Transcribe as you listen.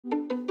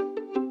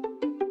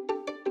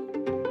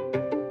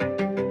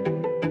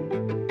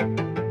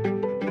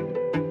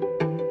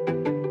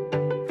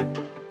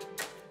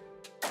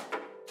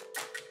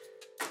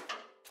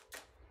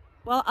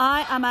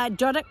I'm at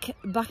Doric,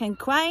 Buchan,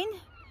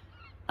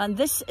 and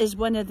this is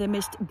one of the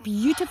most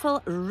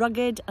beautiful,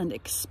 rugged and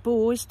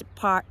exposed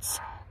parts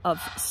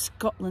of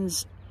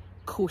Scotland's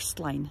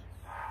coastline.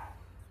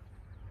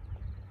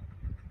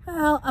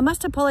 Well, I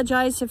must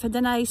apologise if I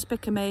didn't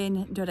speak in my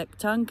own Doric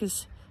tongue,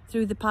 because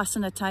through the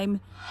passing of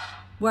time,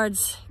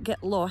 words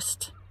get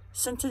lost,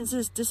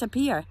 sentences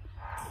disappear,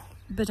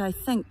 but I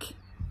think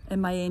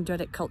in my own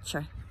Doric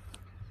culture.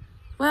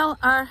 Well,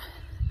 our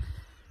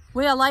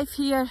way of life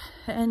here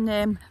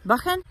in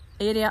Buchan,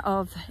 area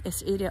of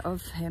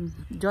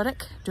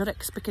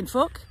Doric speaking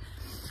folk.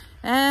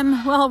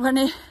 Well, we're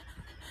not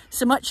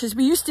so much as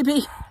we used to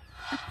be.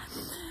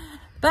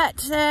 But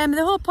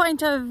the whole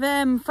point of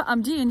what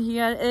I'm doing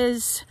here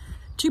is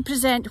to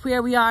present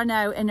where we are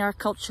now in our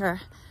culture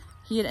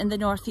here in the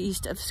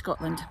northeast of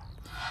Scotland.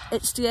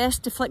 It's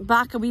to flick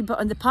back a wee bit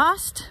on the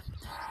past,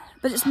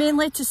 but it's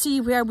mainly to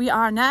see where we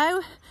are now,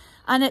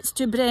 and it's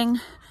to bring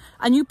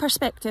a new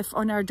perspective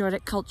on our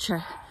Doric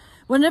culture.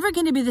 We're never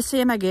going to be the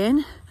same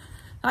again.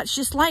 That's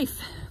just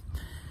life.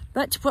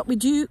 But what we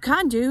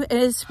can do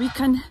is we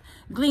can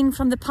glean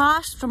from the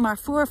past, from our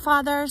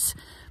forefathers,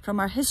 from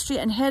our history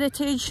and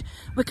heritage.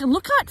 We can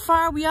look at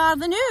far we are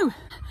the new,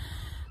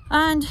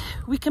 and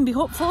we can be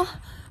hopeful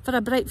for a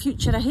bright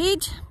future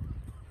ahead.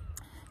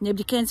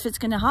 Nobody cares if it's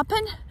going to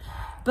happen,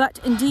 but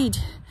indeed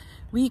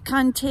we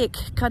can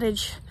take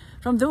courage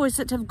from those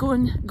that have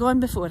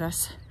gone before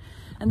us.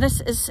 And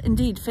this is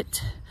indeed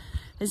what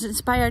has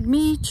inspired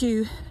me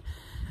to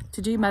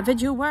do my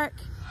video work.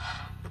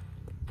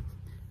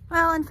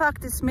 Well, in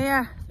fact, it's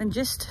more than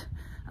just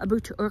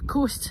about our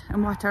coast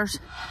and waters.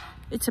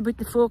 It's about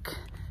the folk,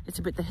 it's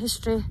about the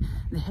history,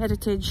 the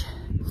heritage,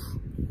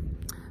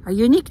 our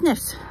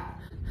uniqueness.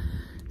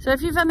 So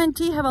if you've a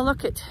minty, have a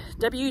look at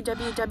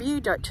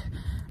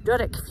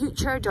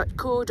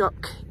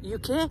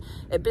www.doricfuture.co.uk.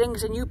 It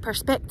brings a new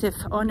perspective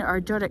on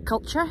our Doric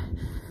culture.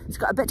 It's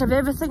got a bit of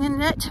everything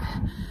in it,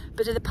 a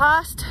bit of the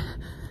past,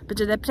 a bit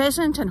of the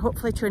present, and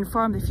hopefully to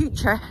inform the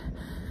future.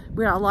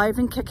 We're alive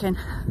and kicking.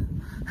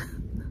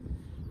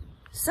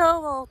 So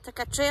we'll take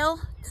a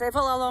trail,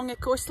 travel along the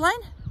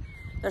coastline.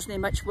 There's not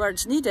much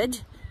words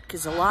needed,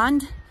 because the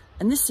land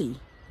and the sea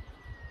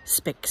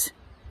speaks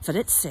for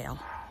itself.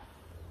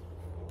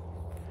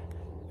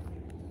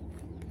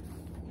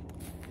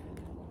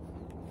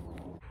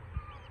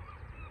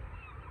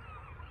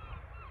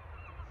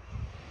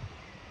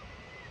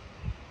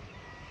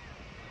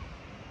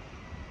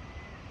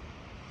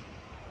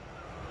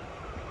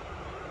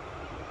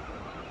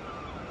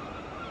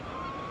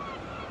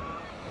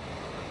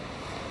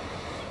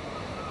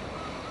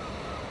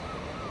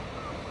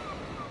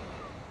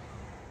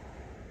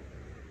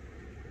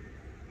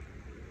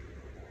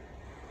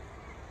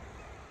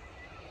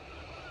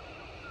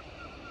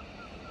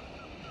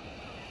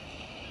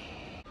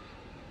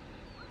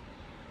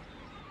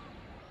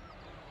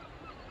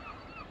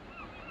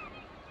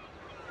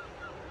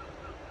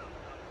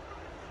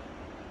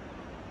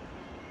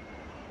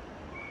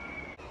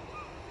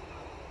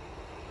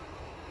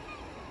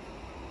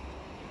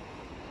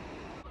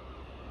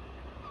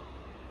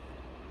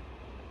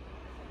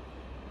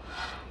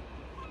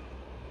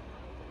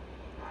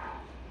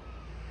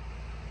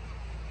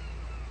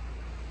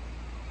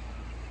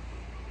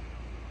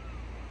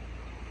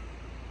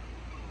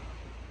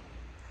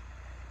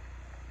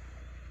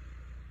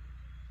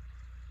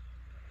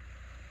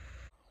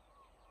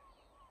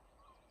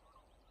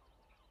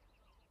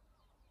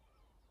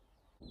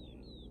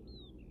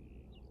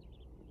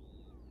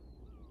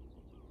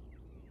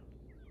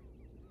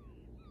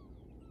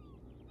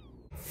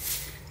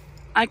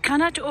 I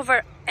cannot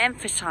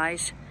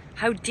overemphasize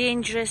how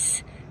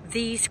dangerous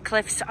these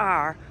cliffs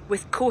are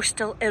with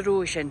coastal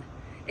erosion.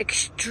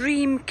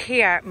 Extreme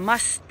care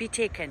must be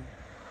taken.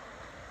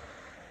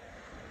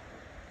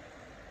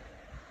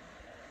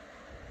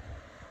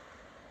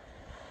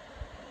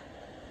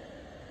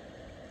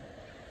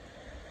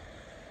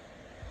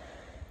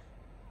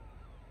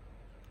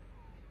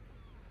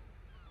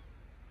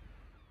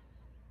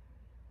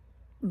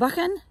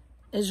 Buchan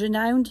is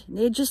renowned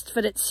not just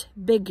for its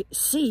big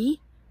sea,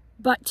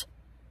 but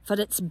for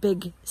its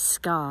big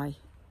sky.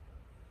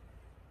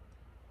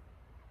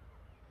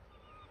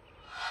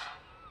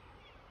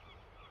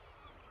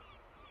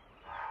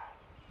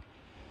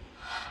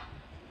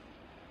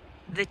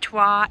 The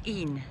twa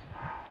een.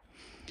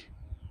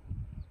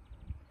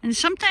 And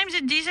sometimes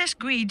it does us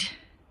good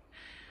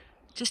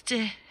just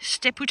to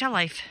step out of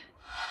life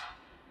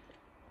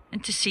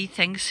and to see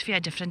things from a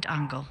different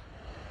angle.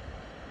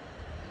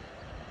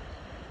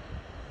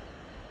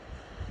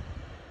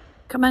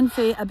 Coming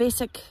from a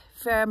basic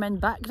farming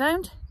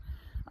background,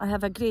 I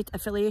have a great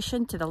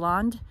affiliation to the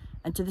land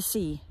and to the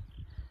sea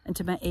and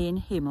to my own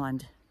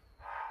homeland,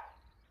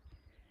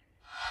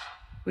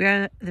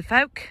 where the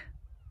folk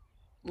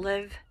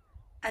live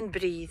and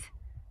breathe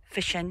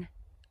fishing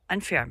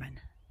and farming.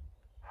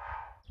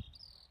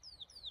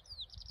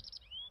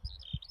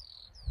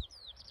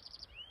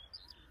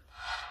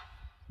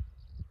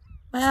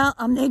 Well,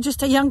 I'm not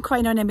just a young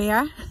quine on a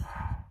mare.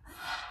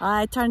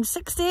 I turned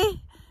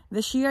 60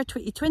 this year,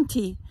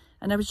 2020,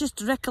 and I was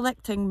just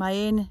recollecting my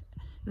own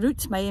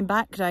roots, my own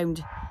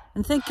background,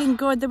 and thinking,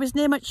 God, there was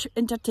no much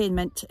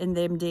entertainment in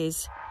them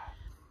days.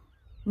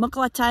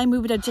 Muckle of time we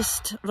would have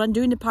just run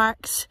down the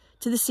parks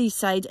to the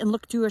seaside and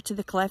looked over to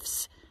the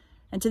cliffs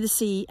and to the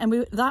sea, and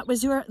that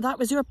was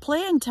your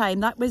playing time.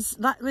 That was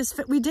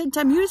what we did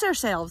to amuse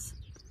ourselves.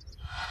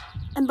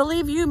 And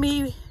believe you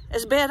me,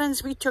 as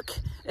Barons, we took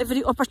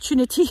every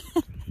opportunity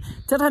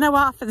to run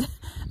away from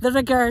the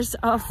rigours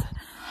of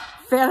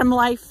farm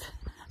life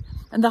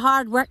and the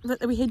hard work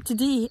that we had to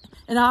do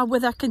in our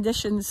weather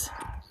conditions.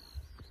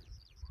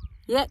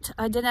 Yet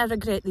I didn't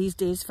regret these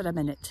days for a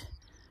minute,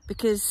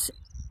 because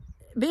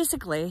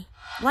basically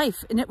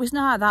life, and it was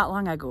not that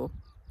long ago,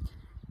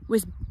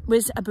 was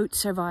about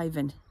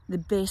surviving the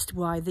best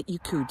way that you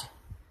could.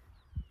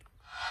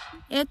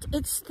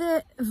 It's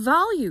the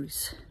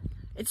values.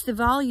 It's the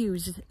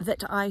values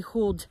that I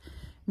hold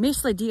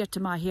mostly dear to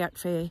my heart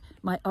for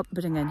my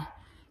upbringing,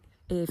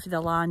 for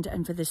the land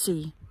and for the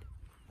sea.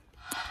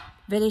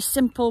 Very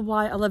simple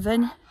way of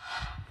living,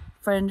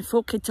 for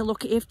folk had to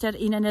look after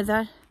one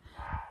another.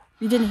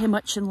 You didn't have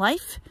much in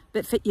life,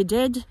 but what you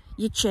did,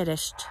 you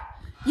cherished.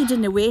 You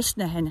didn't waste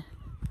nothing.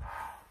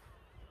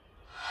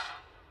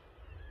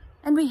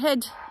 And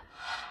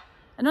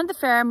on the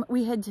farm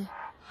we had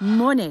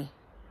money,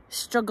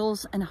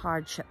 struggles and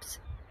hardships.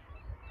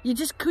 You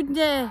just couldn't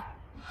go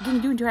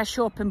into a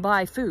shop and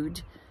buy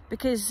food,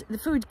 because the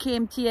food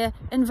came to you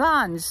in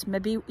vans,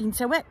 maybe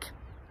once a week.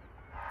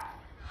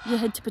 You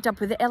had to put up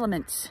with the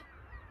elements.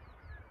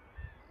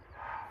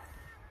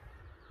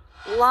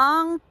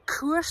 Long,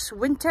 coarse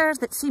winters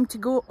that seemed to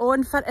go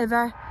on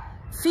forever,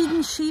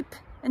 feeding sheep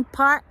in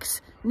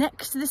parks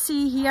next to the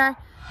sea here,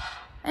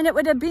 and it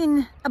would have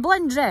been a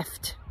blind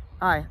drift,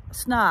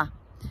 snaw,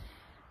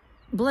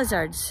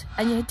 blizzards,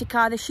 and you had to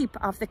carry the sheep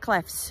off the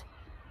cliffs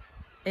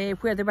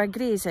where they were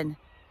grazing.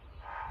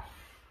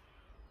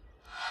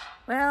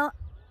 Well,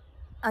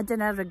 I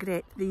didn't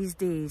regret these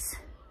days.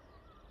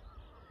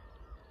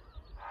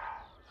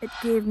 It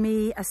gave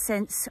me a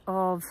sense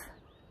of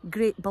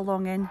great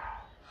belonging.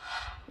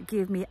 It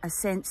gave me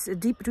a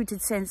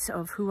deep-rooted sense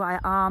of who I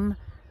am,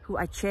 who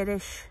I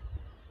cherish,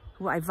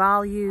 who I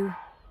value.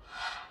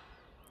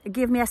 It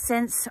gave me a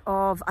sense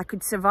of I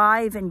could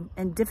survive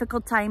in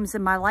difficult times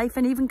in my life,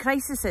 and even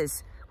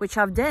crises, which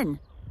I've done.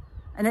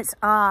 And it's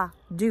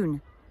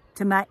due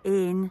to my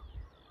own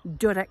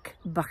Doric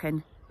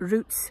Buchan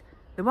roots,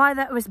 the way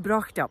that I was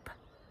brought up.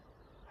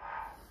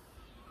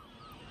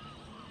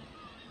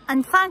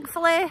 And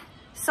thankfully,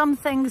 some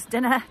things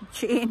didn't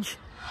change.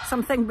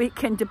 Something we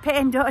can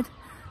depend on,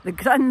 the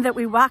ground that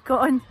we walk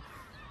on,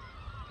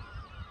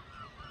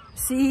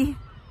 sea,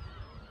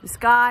 the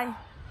sky,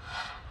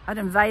 our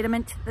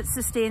environment that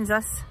sustains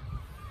us,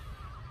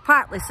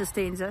 partly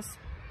sustains us.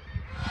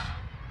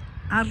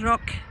 Our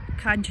rock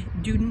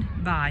cad doon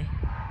by.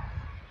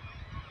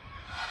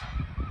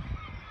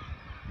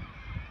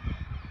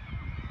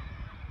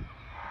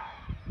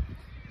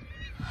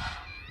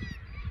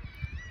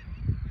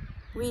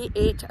 We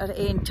ate our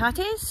own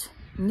tatties,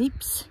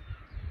 neeps,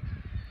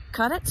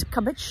 carrots,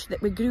 cabbage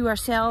that we grew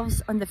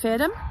ourselves on the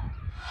farm.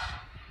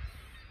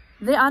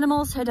 The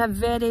animals had a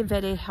very,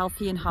 very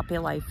healthy and happy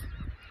life.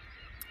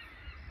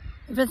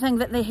 Everything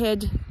that they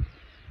had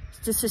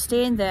to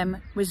sustain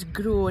them was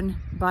grown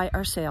by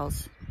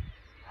ourselves.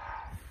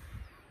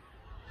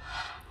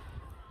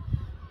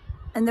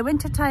 In the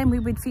winter time we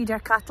would feed our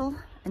cattle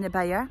in the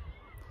byre,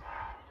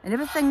 and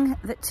everything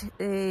that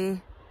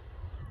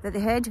they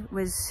had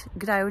was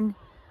grown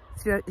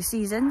throughout the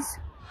seasons.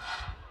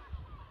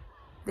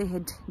 They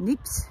had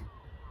neeps,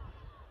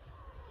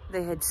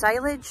 they had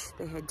silage,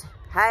 they had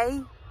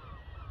hay,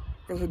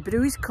 they had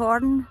bruised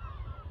corn,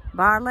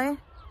 barley.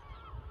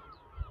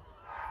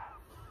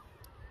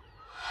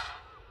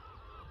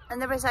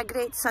 And there was a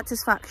great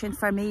satisfaction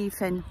for me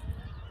when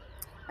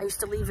I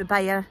used to leave the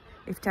byre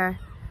after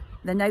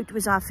the night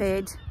was all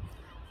fed.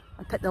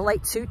 I put the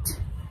lights out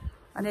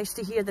and I used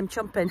to hear them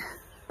chumping.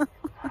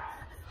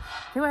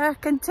 They were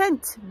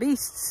content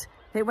beasts.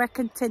 They were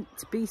content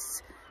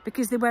beasts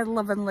because they were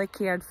lovingly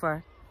cared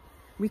for.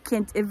 We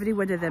kent every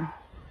one of them.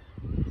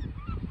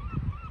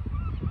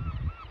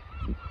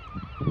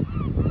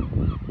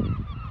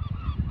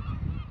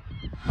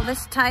 Well,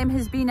 this time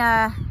has been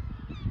a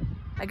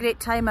great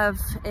time of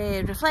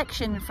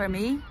reflection for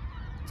me.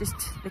 Just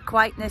the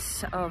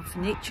quietness of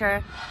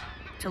nature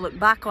to look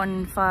back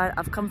on far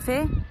I've come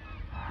from,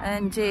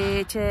 and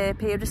to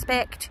pay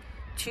respect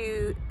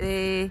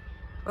to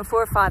our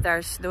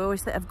forefathers,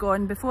 those that have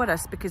gone before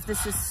us, because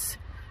this is,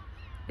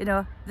 you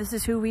know, this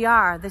is who we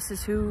are. This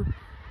is who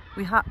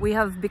we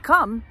have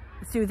become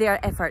through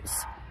their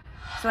efforts.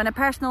 So on a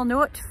personal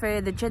note, for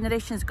the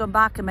generations gone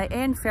back in my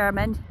own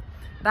farming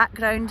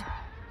background,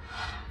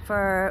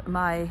 for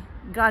my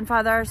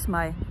grandfathers,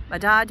 my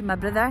dad, my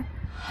brother,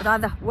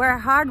 were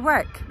hard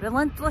work,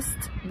 relentless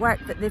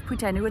work that they've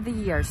put in over the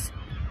years.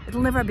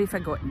 It'll never be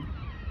forgotten.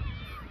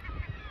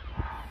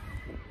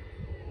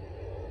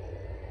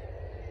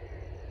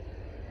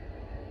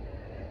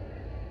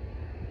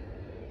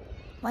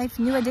 Life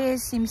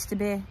nowadays seems to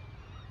be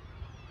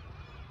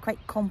quite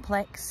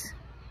complex,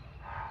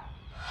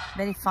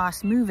 very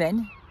fast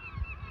moving.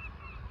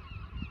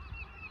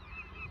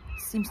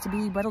 Seems to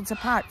be worlds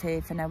apart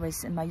from when I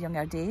was in my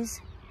younger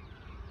days.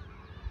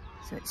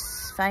 So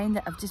it's fine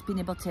that I've just been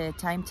able to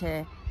time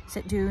to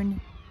sit down,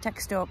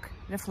 take stock,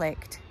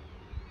 reflect.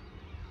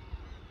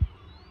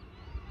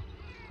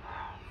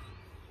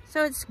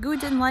 So it's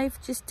good in life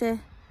just to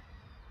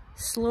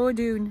slow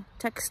down,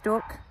 take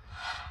stock,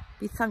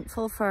 be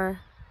thankful for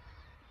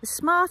the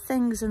small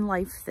things in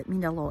life that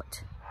mean a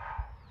lot.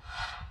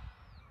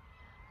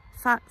 The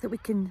fact that we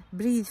can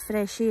breathe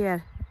fresh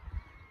air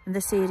in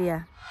this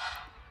area,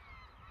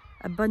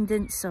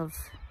 abundance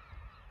of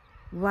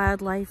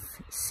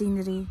wildlife,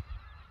 scenery,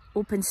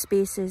 open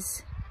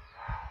spaces.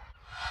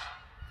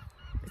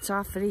 It's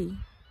all free.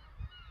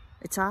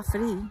 It's all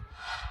free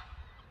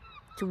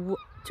to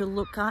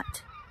look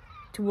at,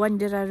 to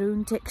wander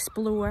around, to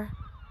explore.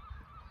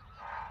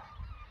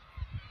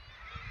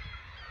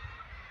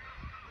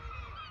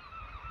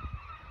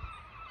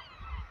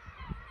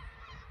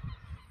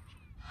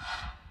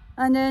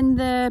 And in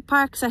the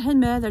parks of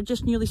Hinma, they're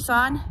just newly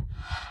sown,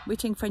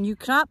 waiting for new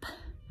crop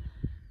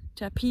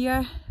to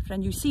appear for a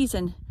new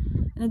season.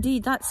 And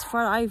indeed, that's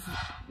where I've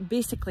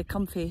basically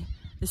come for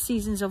the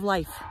seasons of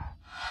life,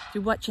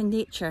 through watching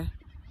nature,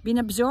 being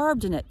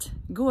absorbed in it,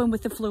 going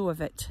with the flow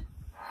of it.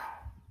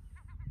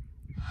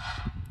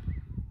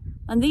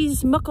 And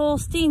these muckle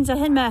steens of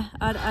Hinma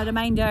are a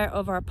reminder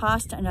of our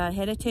past and our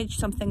heritage,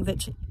 something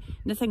that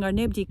nothing or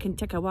nobody can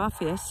take away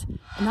from us.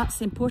 And that's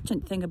the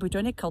important thing about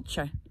any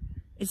culture.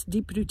 It's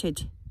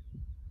deep-rooted.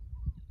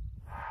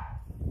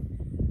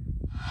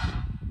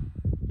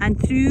 And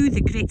through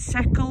the great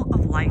circle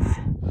of life,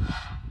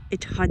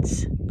 it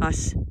hugs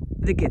us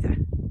together.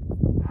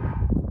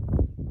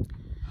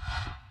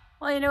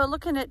 Well, you know,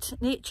 looking at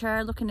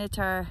nature, looking at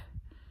the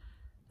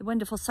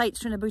wonderful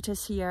sights round about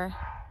us here,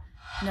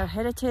 and our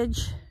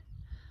heritage,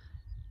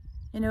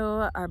 you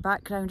know, our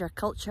background, our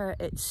culture,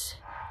 it's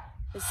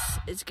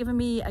given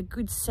me a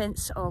good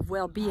sense of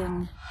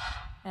well-being,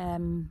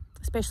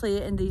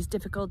 especially in these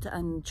difficult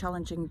and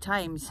challenging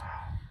times.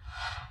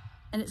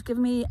 And it's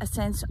given me a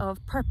sense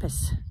of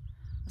purpose,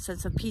 a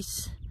sense of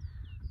peace,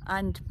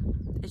 and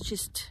it's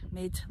just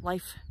made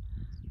life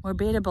more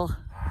bearable.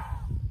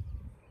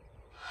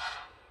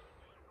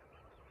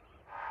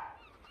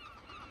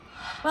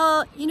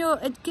 Well, you know,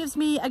 it gives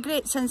me a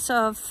great sense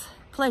of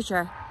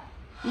pleasure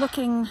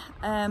looking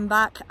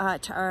back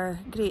at our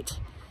great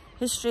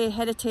history,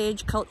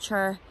 heritage,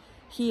 culture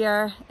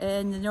here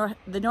in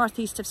the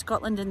northeast of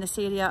Scotland, in this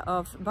area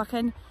of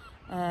Buchan.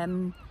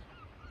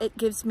 It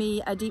gives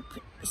me a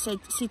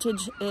deep-seated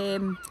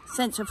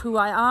sense of who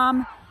I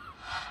am.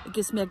 It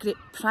gives me a great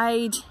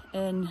pride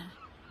in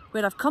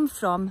where I've come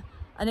from,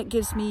 and it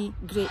gives me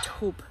great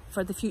hope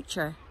for the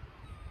future.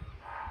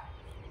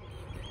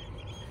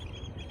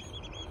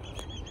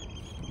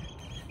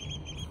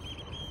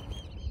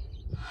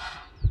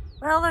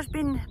 Well, there's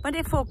been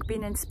many folk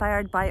being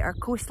inspired by our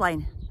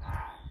coastline.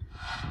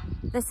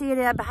 This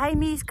area behind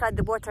me is called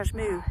the Water's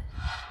Moo.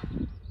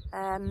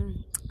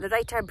 The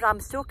writer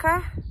Bram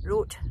Stoker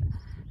wrote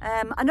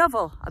a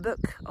novel, a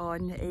book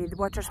on the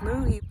Water's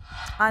Moo,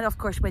 and of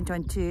course went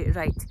on to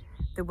write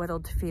the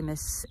world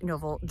famous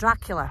novel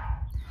Dracula.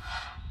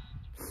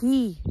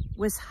 He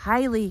was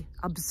highly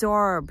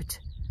absorbed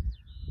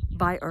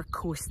by our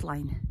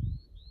coastline.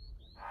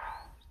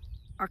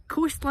 Our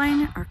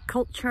coastline, our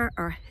culture,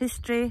 our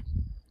history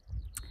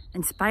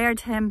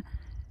inspired him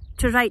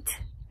to write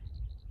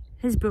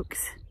his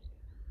books,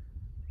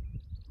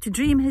 to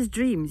dream his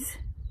dreams.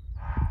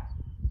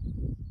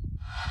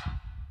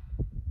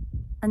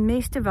 And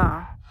most of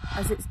all,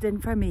 as it's done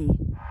for me,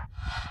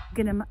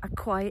 give him a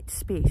quiet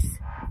space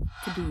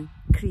to be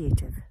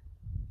creative.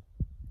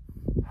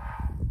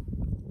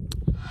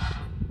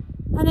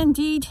 And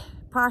indeed,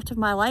 part of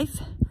my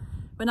life,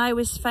 when I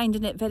was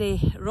finding it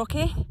very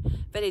rocky,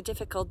 very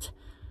difficult,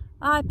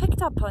 I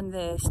picked up on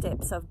the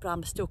steps of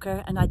Bram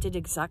Stoker, and I did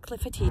exactly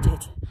what he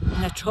did.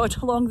 And I trod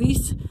along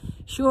these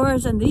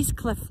shores and these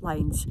cliff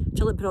lines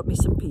till it brought me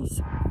some peace.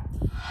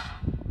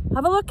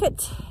 Have a look at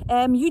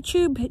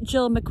YouTube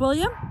Jill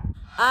McWiliam,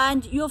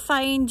 and you'll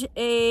find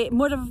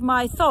more of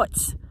my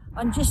thoughts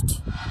on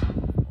just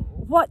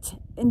what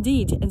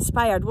indeed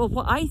inspired, well,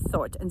 what I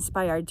thought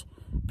inspired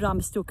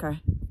Bram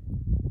Stoker,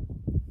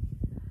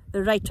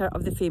 the writer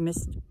of the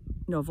famous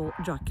novel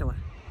Dracula.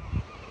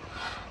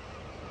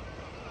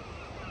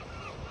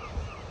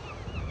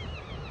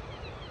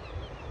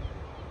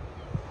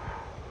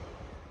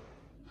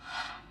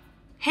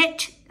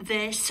 Hit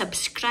the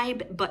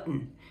subscribe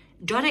button.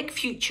 Doric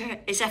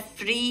Future is a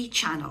free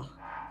channel.